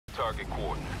target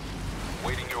coordinates.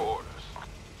 Waiting your orders.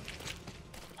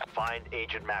 Find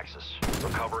Agent Maxis.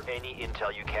 Recover any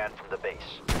intel you can from the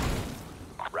base.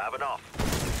 Ravenoff,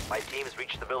 my team has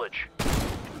reached the village.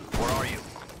 Where are you?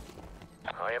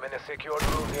 I am in a secured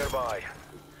room nearby.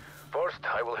 First,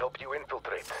 I will help you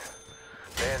infiltrate.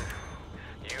 Then,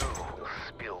 you will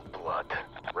spill blood.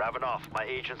 Ravenoff, my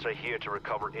agents are here to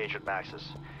recover Agent Maxis.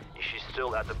 Is she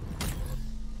still at the...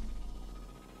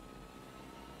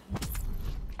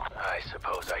 I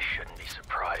suppose I shouldn't be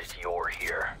surprised you're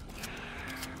here.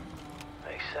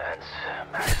 Makes sense.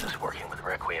 Max is working with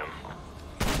Requiem.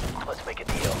 Let's make a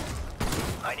deal.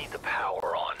 I need the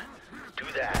power on. Do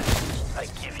that. I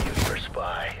give you your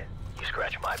spy. You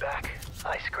scratch my back,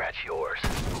 I scratch yours.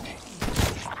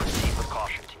 Proceed with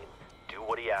caution, team. Do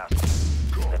what he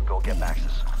asks, then go get Maxis.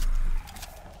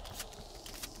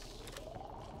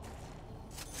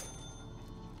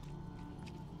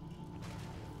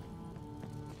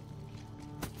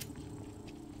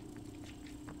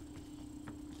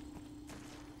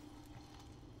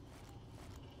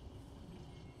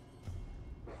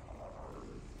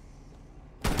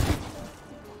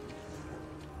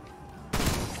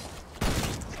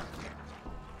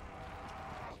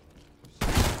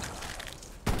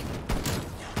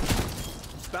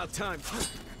 About time.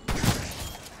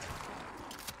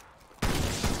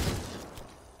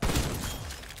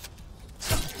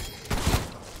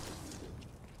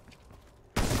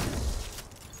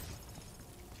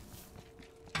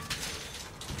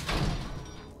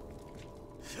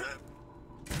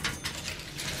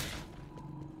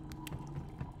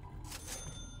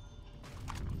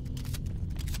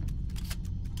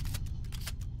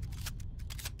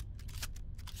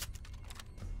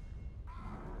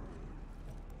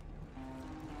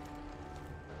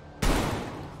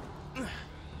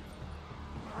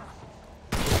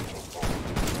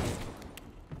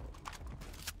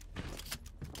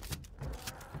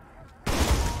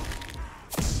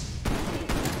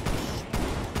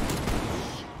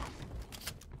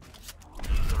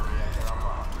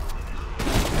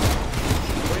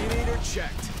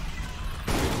 Checked.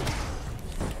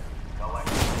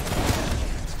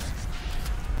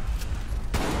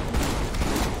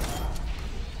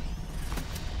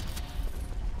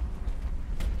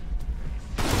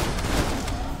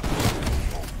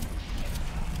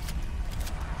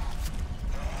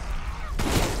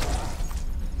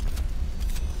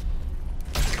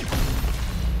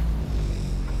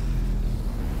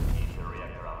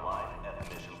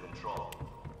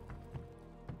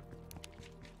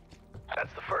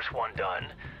 That's the first one done.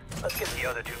 Let's get the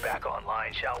other two back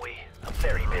online, shall we? I'm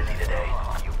very busy today.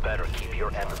 You better keep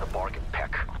your end of the bargain,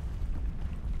 Peck.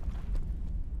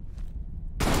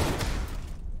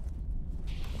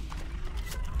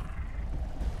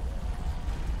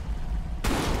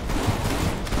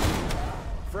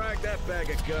 Frag that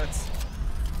bag of guts.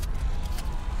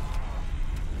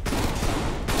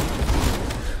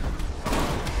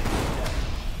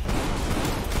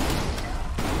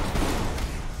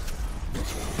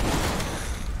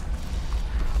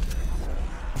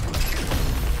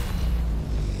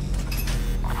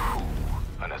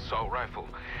 Assault rifle.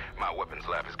 My weapons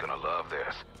lab is gonna love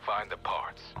this. Find the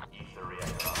parts. Ether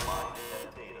reactor online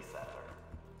at data center.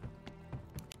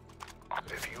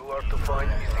 If you are to find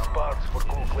missing parts for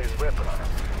Coolclay's weapon,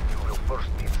 you will first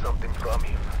need something from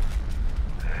him.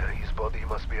 His body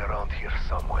must be around here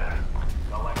somewhere.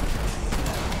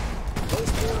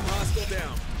 Postmortem hostile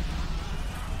down.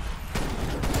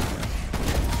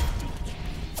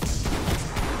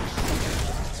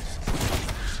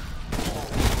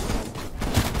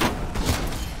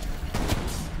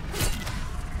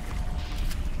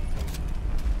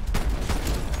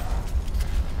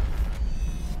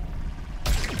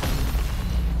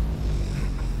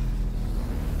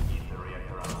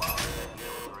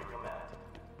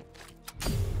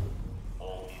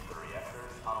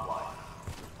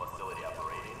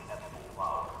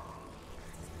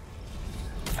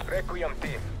 Requiem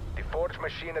team, the forge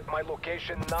machine at my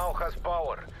location now has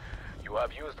power. You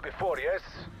have used before, yes?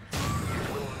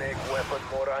 It will make weapon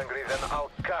more angry than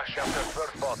I'll cash after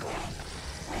first bottle.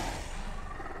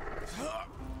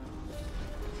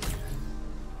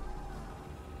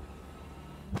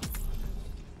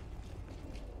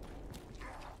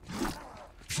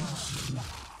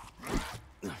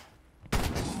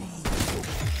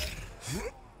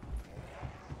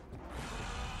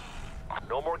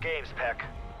 No more games, Peck.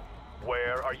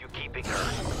 Where are you keeping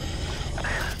her?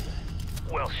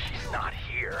 Well, she's not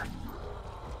here.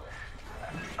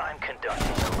 I'm conducting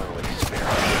a little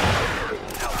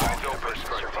experiment. How long will a person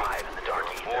survive in the dark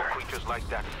ether? More creatures like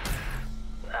that.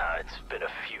 It's been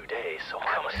a few days, so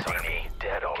come see me.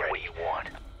 Dead already. Get what you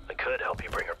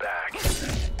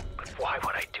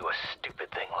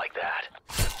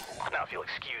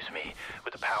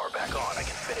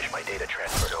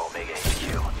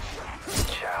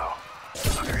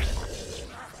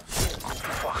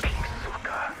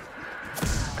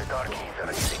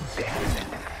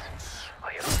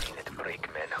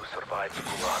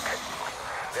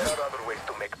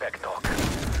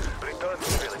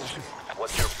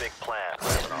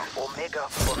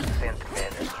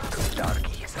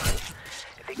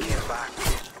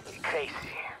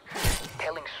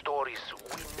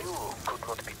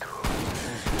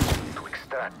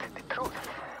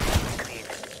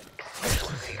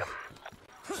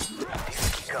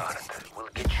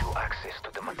get you access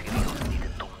to the materials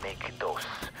needed to make those.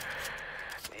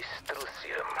 This truth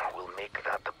serum will make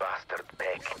that bastard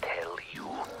Beck tell you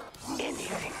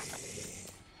anything.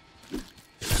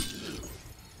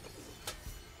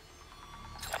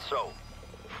 So,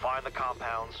 find the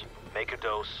compounds, make a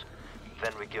dose,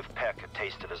 then we give Peck a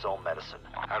taste of his own medicine.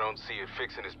 I don't see it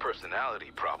fixing his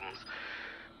personality problems.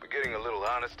 But getting a little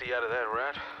honesty out of that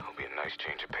rat will be a nice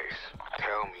change of pace.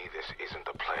 Tell me this isn't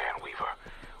the plan, Weaver.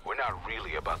 We're not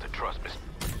really about to trust Miss...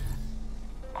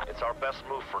 It's our best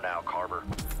move for now, Carver.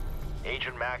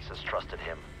 Agent Max has trusted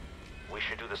him. We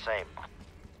should do the same.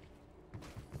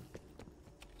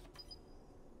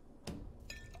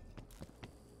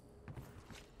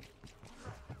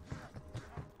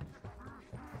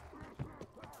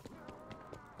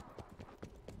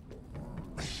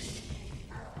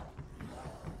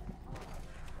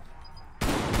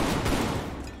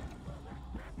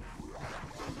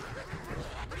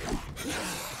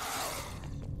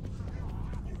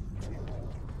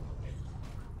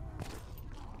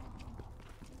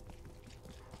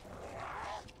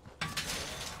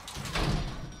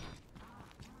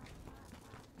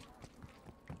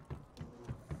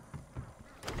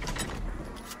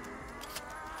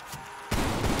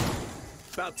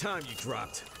 About time you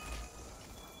dropped.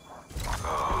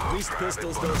 At least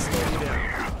pistols don't slow you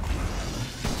down.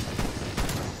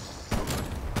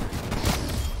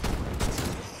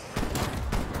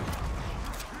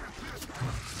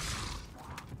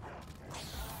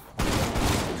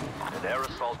 An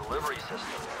aerosol delivery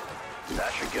system.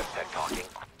 That should get Peck talking.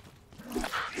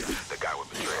 The guy would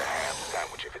betray a ham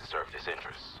sandwich if it served his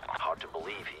interests. Hard to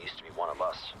believe he used to be one of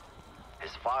us.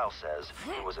 His file says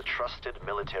he was a trusted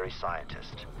military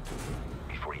scientist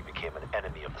before he became an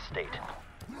enemy of the state.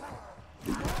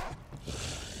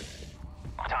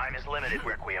 Time is limited,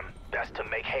 Requiem. Best to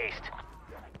make haste.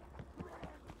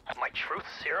 My truth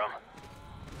serum?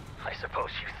 I suppose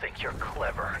you think you're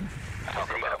clever. Talk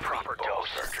about a proper dose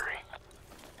surgery.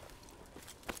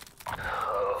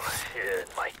 Oh, it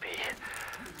might be.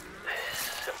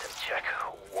 Symptom check.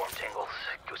 Warm tingles,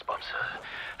 goosebumps,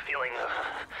 feeling of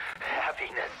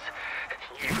happiness,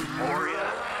 euphoria.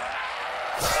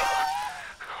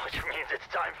 Which means it's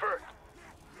time for...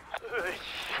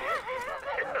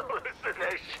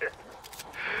 hallucination.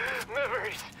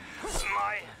 Memories.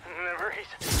 My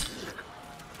memories.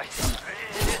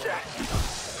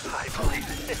 I believe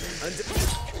it.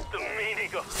 The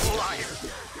meaning of life.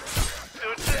 To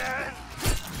dance.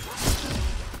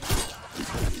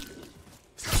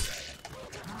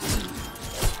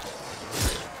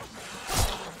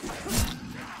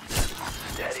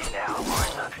 Steady now,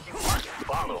 Martha. You must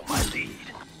follow my lead.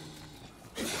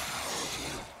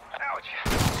 Ouch.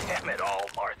 Damn it all,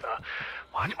 Martha.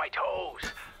 Watch my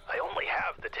toes. I only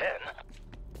have the 10.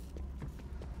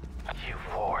 You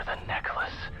wore the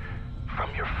necklace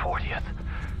from your 40th.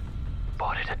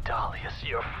 Bought it at Dahlia's,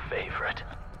 your favorite.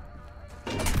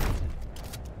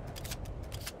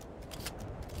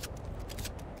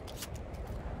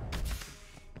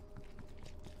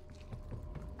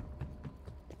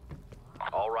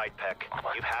 All right, Peck.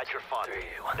 You've had your fun.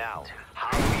 Now,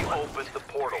 how do we open the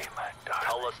portal?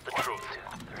 Tell us the truth.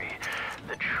 1, 2, 3.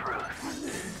 The truth.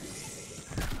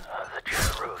 The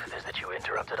truth is that you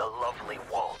interrupted a lovely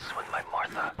waltz with my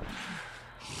Martha.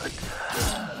 But,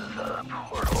 the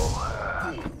portal,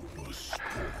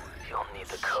 you'll need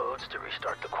the codes to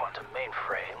restart the quantum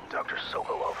mainframe. Dr.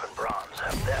 Sokolov and Brahms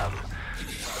have them.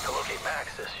 But to locate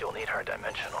Maxis, you'll need her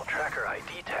dimensional tracker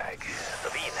ID tag.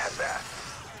 Sabine has that.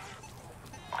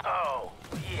 Oh,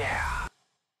 yeah.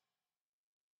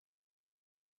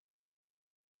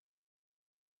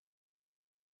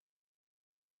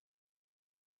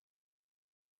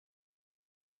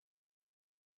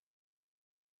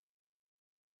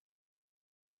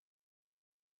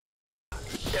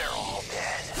 They're all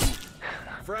dead.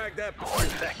 Frag that Or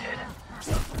infected.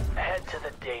 Head to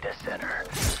the data center.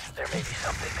 There may be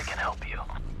something that can help you.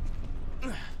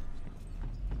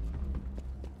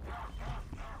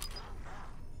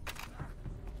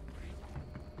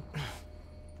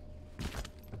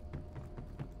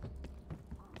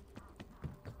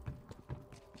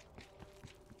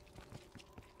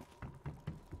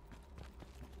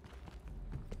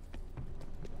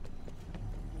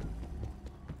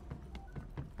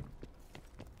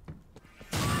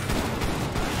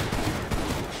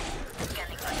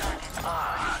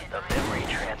 The memory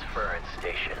transference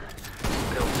station.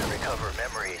 Built to recover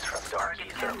memories from dark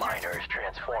ether miners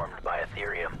transformed by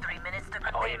Ethereum.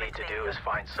 All you need to do is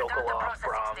find Sokolov,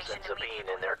 Brahms, and Sabine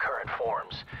in their current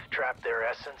forms. Trap their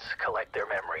essence, collect their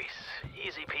memories.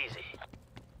 Easy peasy.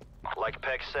 Like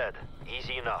Peck said,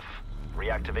 easy enough.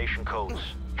 Reactivation codes,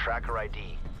 tracker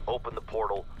ID, open the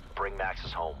portal, bring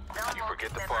Maxis home. You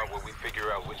forget the part where we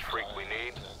figure out which freak we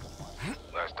need?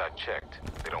 Last I checked,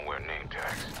 they don't wear name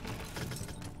tags.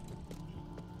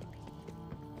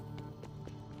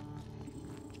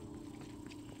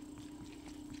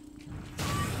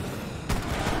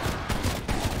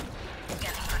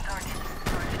 Scanning for target.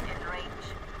 Target in range.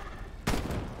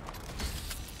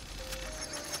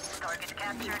 Target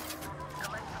captured.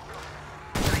 Collect the proof.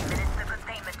 3 minutes to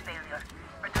containment failure.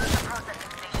 Return to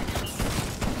processing station immediately.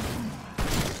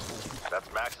 That's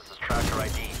Maxis' tracker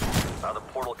ID. Now the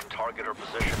portal can target her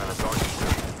position in the dark ether.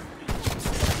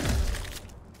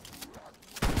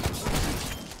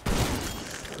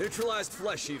 Neutralized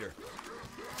flesh eater.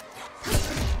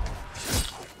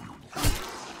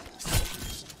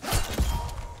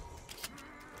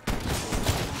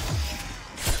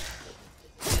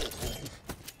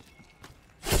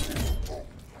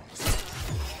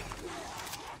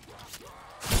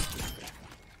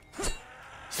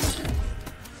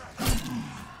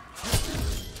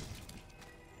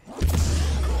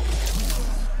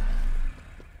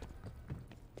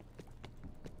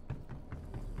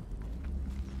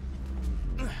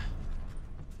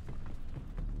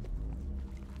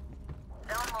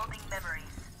 Downloading memories.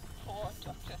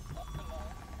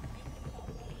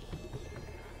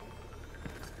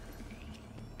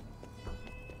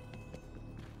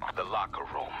 The locker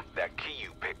room. That key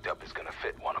you picked up is gonna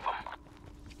fit one of them.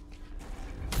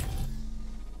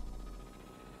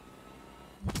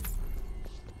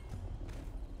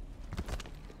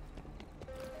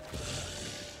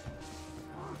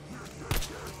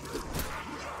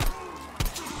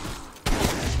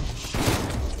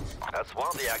 That's one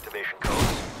of the activation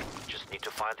codes. Just need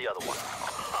to find the other one.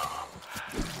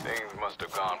 Things must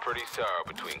have gone pretty sour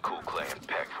between Cool Clay and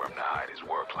Peck for him to hide his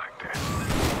work like that.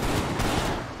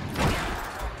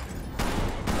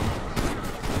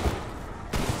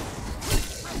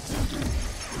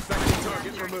 Infected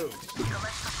target removed.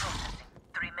 Collect for processing.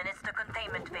 3 minutes to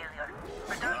containment failure.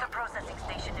 Return to processing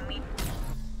station immediately.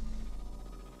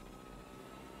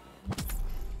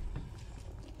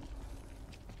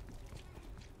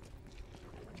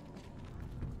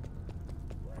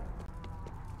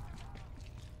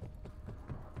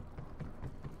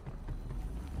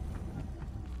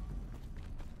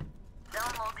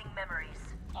 Downloading memories.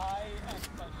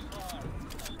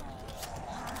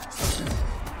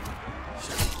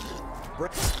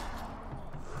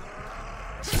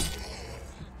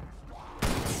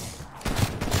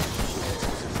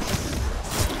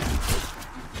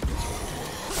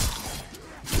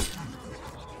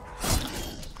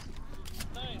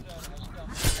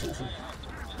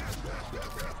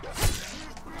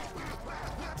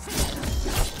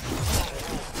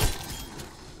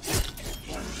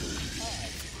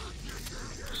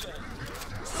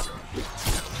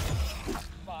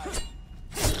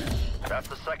 That's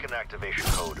the second activation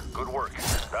code. Good work.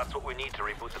 That's what we need to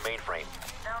reboot the mainframe.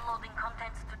 Downloading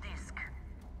contents to disk.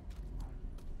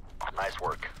 Nice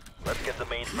work. Let's get the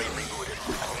mainframe rebooted.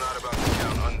 I'm not about to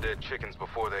count undead chickens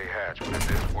before they hatch, but if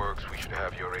this works, we should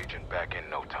have your agent back in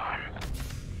no time.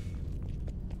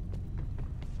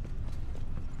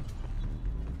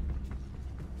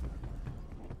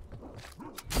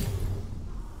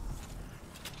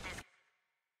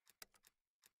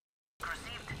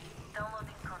 Received.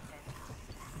 Downloading content.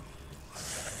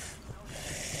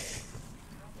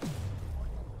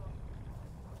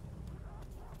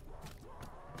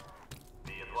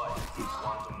 Be advised,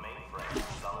 quantum mainframe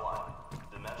is online.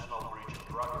 Dimensional breach in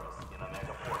progress in a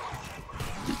mega portal chamber.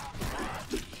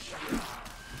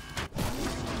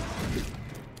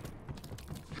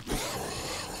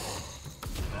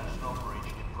 Dimensional breach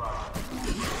in progress.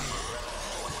 Progress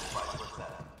 45%.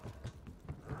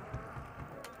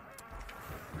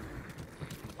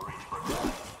 Breach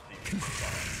progress 50%.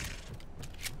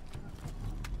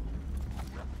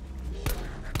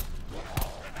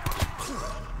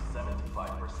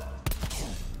 75%.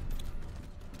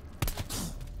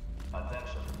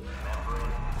 Attention,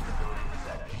 membrane stability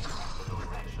detected.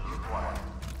 Stabilization required.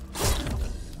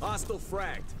 Hostile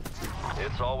fragged.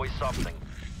 It's always something.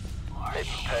 Maybe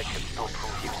Peck can still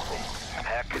prove useful.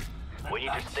 Peck, we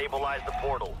need to stabilize the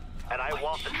portal. And I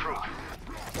want the truth.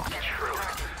 The truth.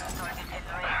 Target in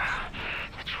range.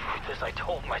 The truth is I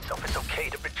told myself it's okay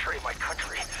to betray my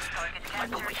country. Target My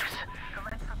captured. beliefs.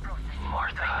 Collect for processing.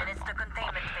 Martha. 3 minutes to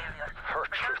containment failure. Her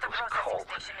Return truth to was processing cold.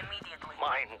 station immediately.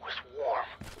 Mine was warm,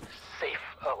 safe,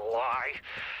 a lie.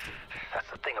 That's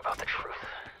the thing about the truth.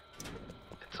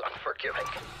 It's unforgiving.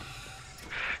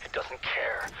 It doesn't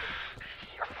care.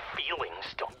 Your feelings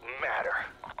don't matter.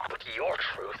 But your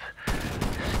truth,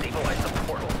 stabilize the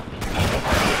portal.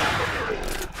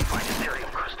 Find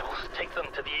Ethereum crystals. Take them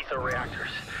to the ether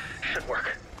reactors. Should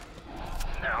work.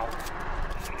 Now,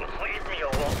 leave me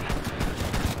alone.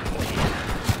 Please.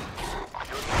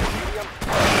 You need Ethereum?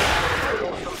 I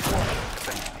know some formers have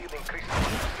been stealing crystals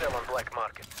to sell on black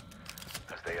market.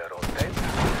 As they are all dead,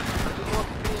 I do not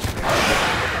think they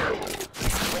are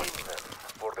claim them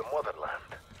for the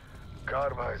motherland.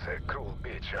 Karma is a cruel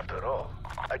bitch after all.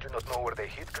 I do not know where they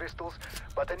hid crystals,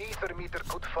 but an ether meter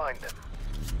could find them.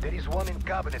 There is one in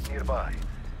cabinet nearby.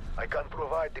 I can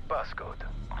provide the passcode.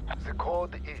 The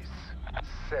code is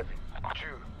 7 2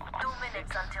 2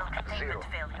 minutes until containment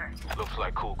failure. Looks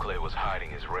like Cool Clay was hiding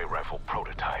his ray rifle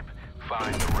prototype.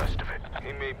 Find the rest of it.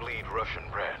 He may bleed Russian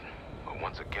red, but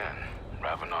once again,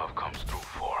 Ravenov comes through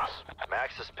for us.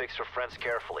 Maxis picks her friends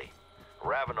carefully.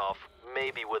 Ravenov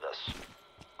may be with us.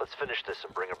 Let's finish this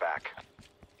and bring her back.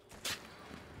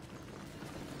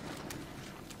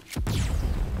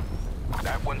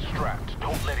 That one's strapped.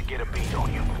 Don't let it get a beat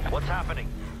on you. What's happening?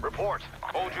 Report.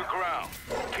 Hold your ground.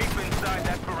 Keep inside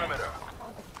that perimeter.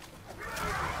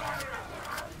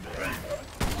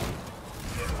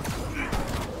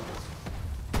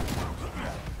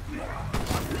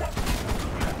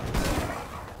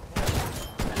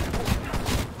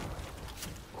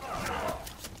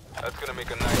 That's gonna make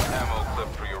a nice ammo clip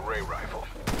for your ray rifle.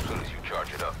 As soon as you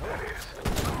charge it up, that is.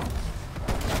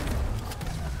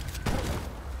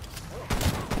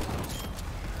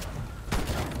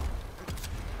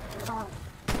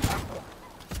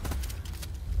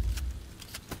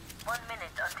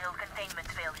 Until containment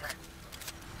failure.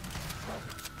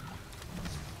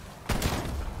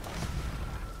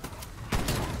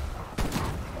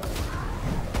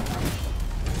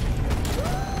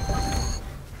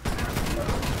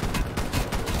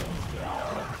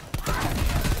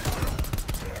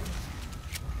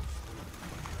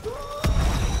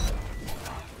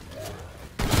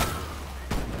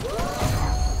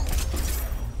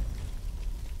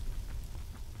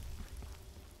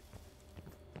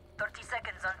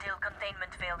 Until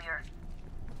containment failure.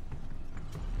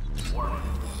 Warning.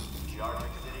 Charge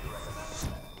exiting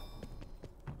recommended.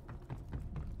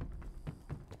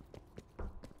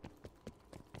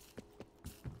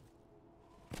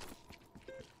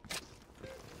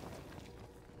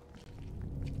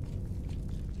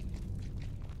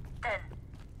 10,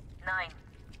 9,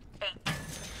 8,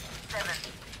 7,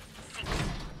 6,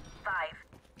 5,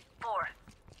 4,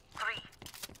 3, 2,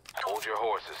 Hold your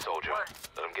horses, soldier. 1.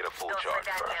 Let him get a full Dos charge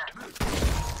Medania.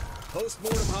 first.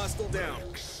 Post-mortem hostile down.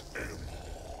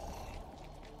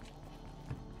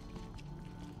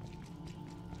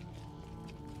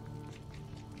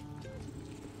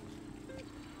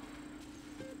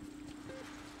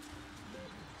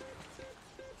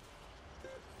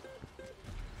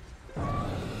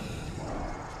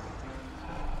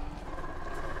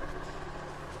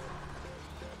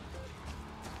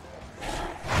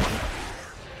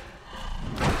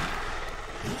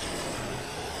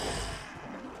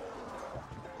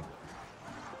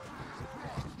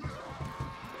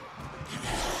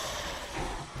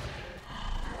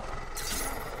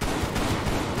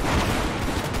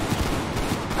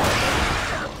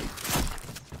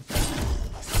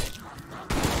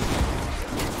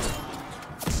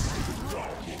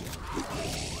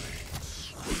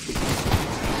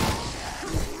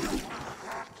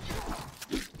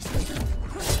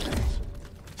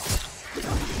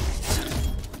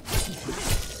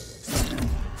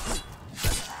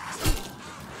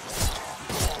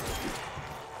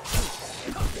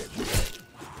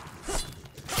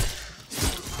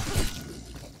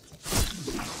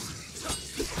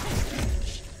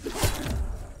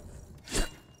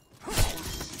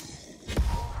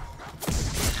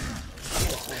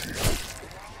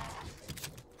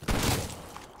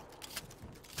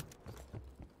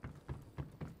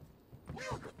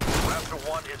 Raptor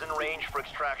 1 is in range for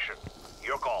extraction.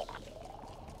 Your call.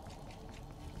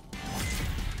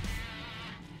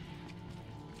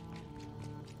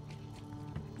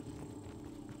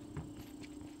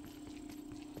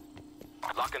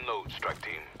 Lock and load, strike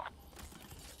team.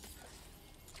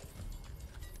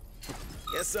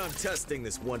 Guess I'm testing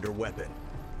this wonder weapon.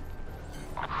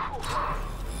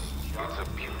 It's a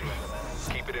beauty.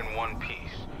 Keep it in one piece.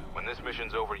 When this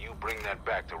mission's over, you bring that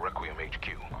back to Requiem HQ.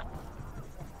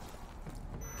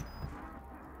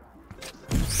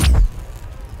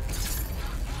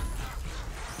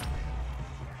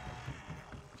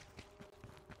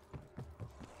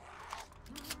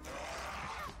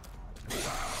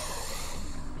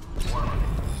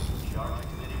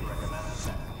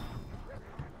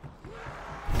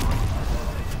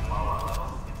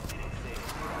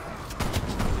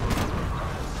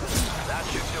 That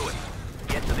should do it.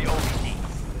 Get to the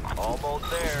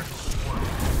Almost there.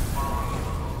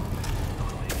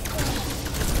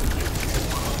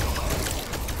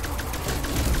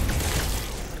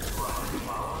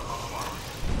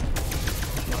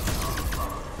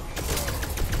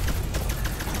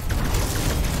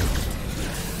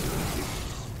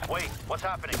 Wait, what's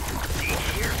happening? See,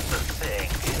 here's the thing.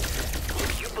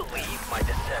 If you believe my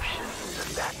deception,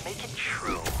 does that make it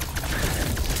true?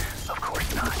 Of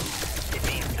course not. It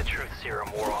means the truth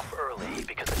serum wore off early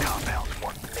because the compounds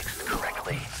weren't mixed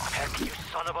correctly. Heck, you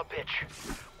son of a bitch.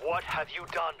 What have you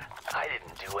done? I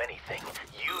didn't do anything.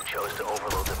 You chose to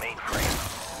overload the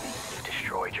mainframe. You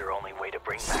destroyed your only way to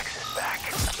bring Maxis back.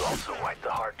 You also wiped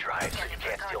the hard drive so you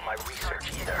can't steal my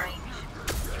research either.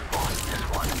 You lost this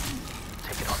one.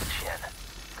 Take it on the chin.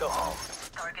 Go home.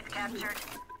 Target captured.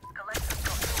 Collect the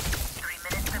scope. 3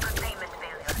 minutes to containment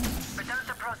failure. Return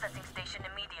to processing station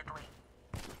immediately.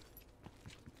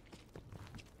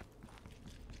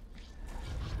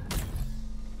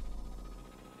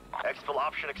 Exfil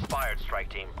option expired, strike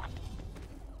team.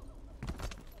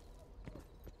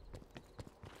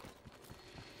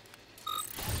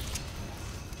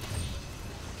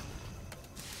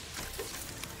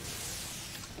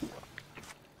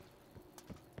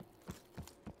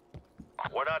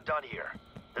 We're not done here.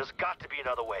 There's got to be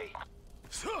another way.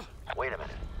 Wait a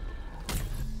minute.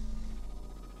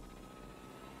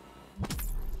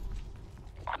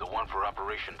 The one for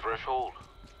Operation Threshold?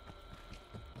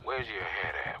 Where's your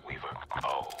head at, Weaver?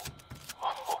 Oh.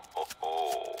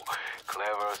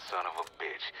 Clever son of a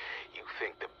bitch. You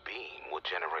think the beam will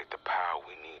generate the power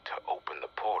we need to open the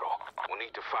portal? We'll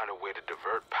need to find a way to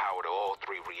divert power to all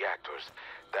 3 reactors.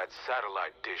 That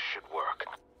satellite dish should work.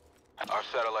 Our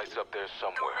satellite's up there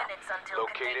somewhere. 2 minutes until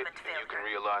Locate it, containment and you can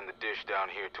failure. realign the dish down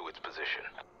here to its position.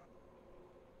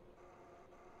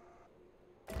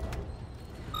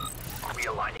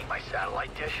 Realigning my satellite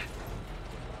dish?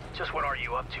 Just what are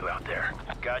you up to out there?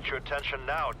 Got your attention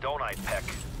now, don't I, Peck?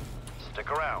 Stick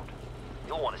around.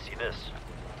 You'll want to see this.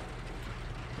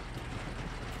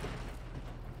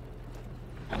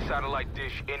 Satellite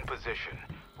dish in position.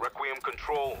 Requiem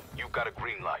control, you've got a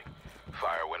green light.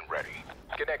 Fire when ready.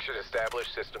 Connection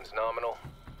established, systems nominal.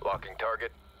 Locking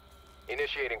target.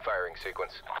 Initiating firing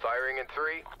sequence. Firing in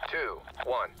 3, 2,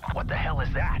 1. What the hell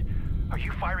is that? Are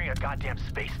you firing a goddamn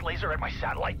space laser at my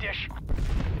satellite dish?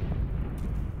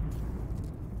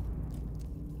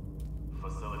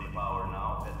 Facility power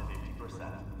now at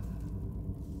 50%.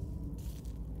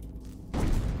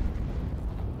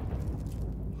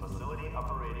 Facility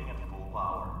operating at full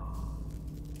power.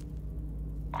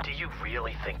 Do you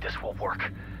really think this will work?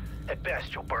 At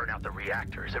best, you'll burn out the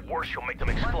reactors. At worst, you'll make them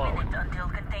 1 explode. minute until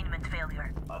containment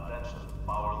failure. Attention,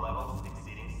 power levels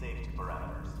exceeding safety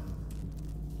parameters.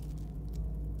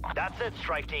 That's it,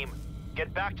 strike team.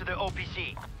 Get back to the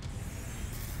OPC.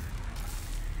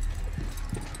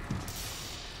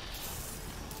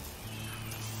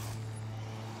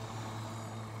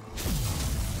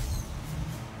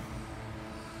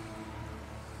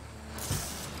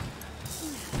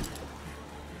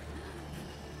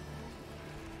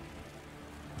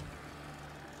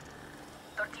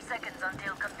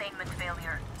 Until containment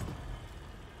failure.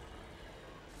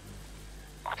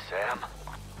 Sam?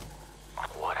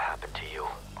 What happened to you?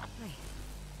 I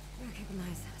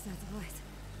recognize that voice.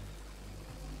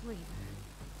 Weaver.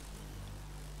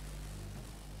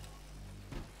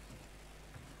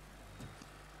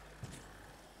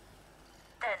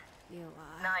 You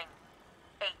are 9,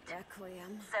 8,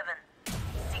 Requiem. 7,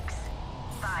 6,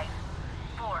 5,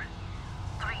 4,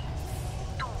 3,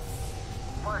 2,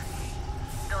 1.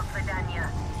 Do Svidania.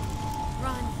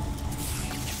 Run.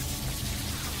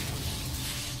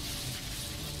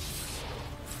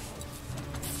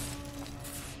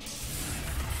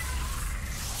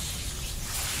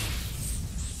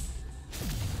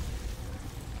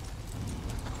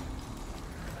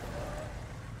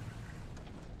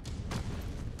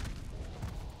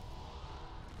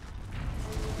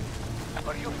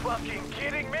 Are you fucking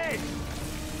kidding